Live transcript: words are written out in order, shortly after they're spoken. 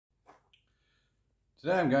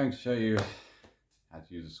Today I'm going to show you how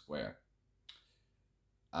to use a square.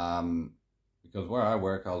 Because where I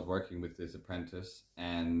work, I was working with this apprentice,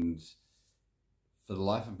 and for the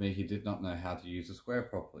life of me, he did not know how to use a square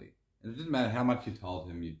properly. And it didn't matter how much you told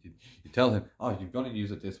him. You tell him, oh, you've got to use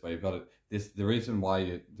it this way. You've got it this. The reason why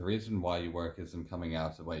your work isn't coming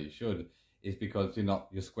out the way you should is because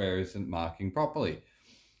your square isn't marking properly.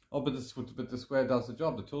 Oh, but the square does the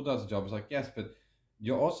job. The tool does the job. It's like, yes, but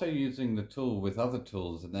you're also using the tool with other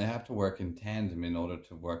tools, and they have to work in tandem in order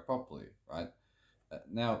to work properly, right?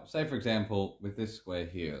 Now, say for example, with this square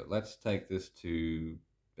here, let's take this to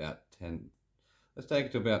about 10. Let's take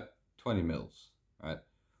it to about 20 mils, right?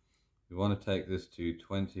 We want to take this to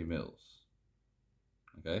 20 mils.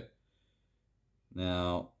 Okay.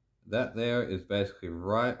 Now, that there is basically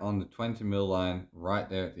right on the 20 mil line, right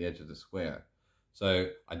there at the edge of the square. So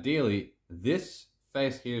ideally, this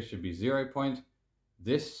face here should be 0 point.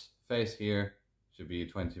 This face here should be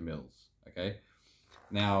 20 mils. Okay.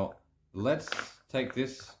 Now, let's take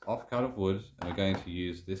this off cut of wood, and we're going to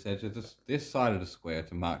use this edge of this side of the square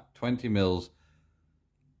to mark 20 mils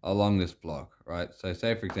along this block, right? So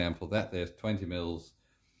say for example that there's 20 mils.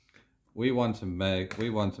 We want to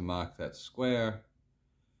mark that square.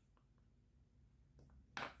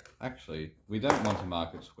 Actually, we don't want to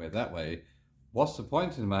mark it square that way. What's the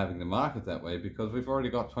point in having to mark it that way? Because we've already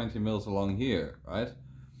got 20 mils along here, right?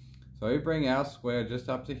 So we bring our square just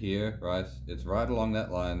up to here, right? It's right along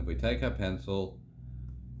that line. We take our pencil,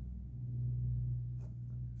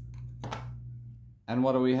 and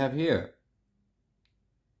what do we have here?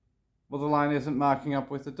 Well, the line isn't marking up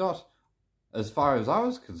with the dot. As far as I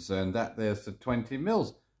was concerned, that there's the 20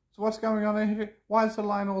 mils. So what's going on here? Why is the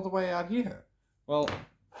line all the way out here? Well,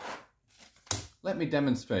 let me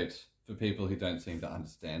demonstrate for people who don't seem to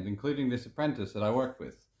understand, including this apprentice that I work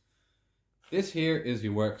with. This here is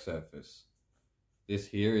your work surface. This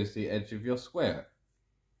here is the edge of your square.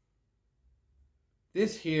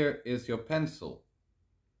 This here is your pencil.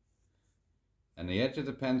 And the edge of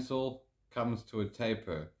the pencil comes to a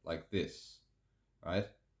taper like this, right?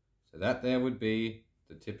 So that there would be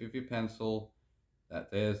the tip of your pencil. That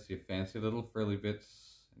there's your fancy little frilly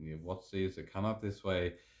bits and your whatsies that come up this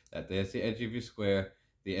way. That there's the edge of your square.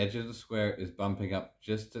 The edge of the square is bumping up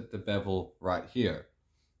just at the bevel right here.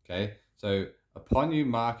 Okay, so upon you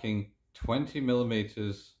marking 20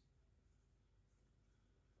 millimeters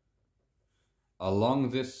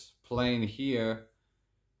along this plane here,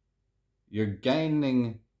 you're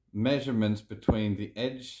gaining measurements between the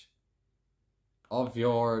edge of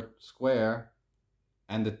your square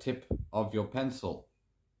and the tip of your pencil.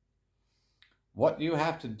 What you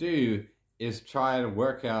have to do is try to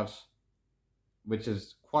work out, which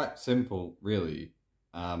is quite simple really,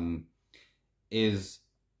 is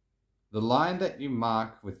the line that you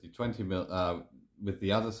mark with your 20 mil, with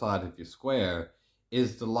the other side of your square,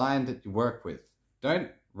 is the line that you work with. Don't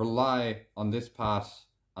rely on this part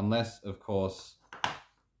unless, of course,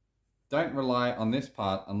 you're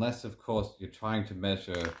trying to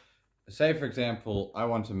measure. Say, for example, I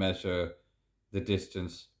want to measure the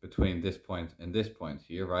distance between this point and this point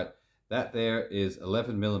here, right? That there is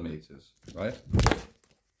 11 millimeters, right?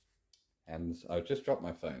 And I just dropped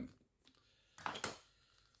my phone.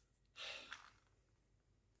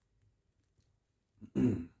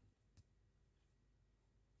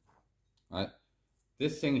 Right,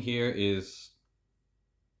 this thing here is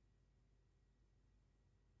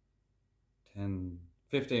 15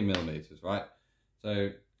 millimeters, right?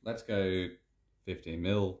 So let's go 15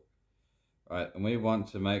 mil, right? And we want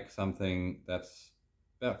to make something that's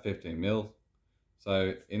about 15 mil.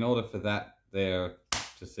 So in order for that there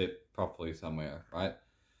to sit properly somewhere, right?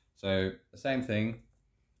 So the same thing,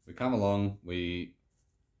 we come along, we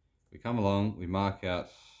mark out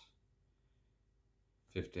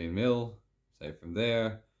 15 mil, say from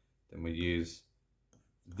there, then we use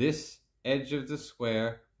this edge of the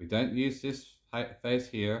square. We don't use this face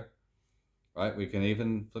here, right? We can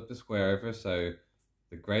even flip the square over, so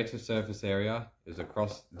the greater surface area is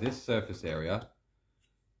across this surface area.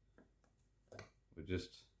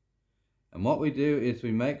 And what we do is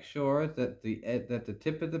we make sure that the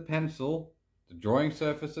tip of the pencil, the drawing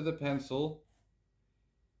surface of the pencil,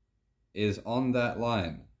 is on that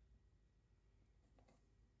line.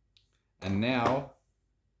 And now,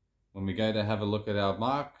 when we go to have a look at our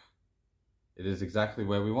mark, it is exactly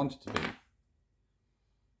where we want it to be.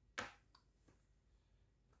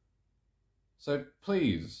 So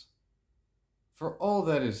please, for all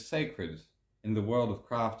that is sacred in the world of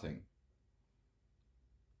crafting,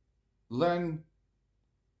 learn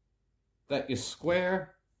that your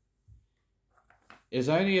square is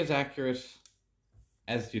only as accurate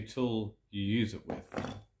as your tool you use it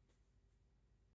with.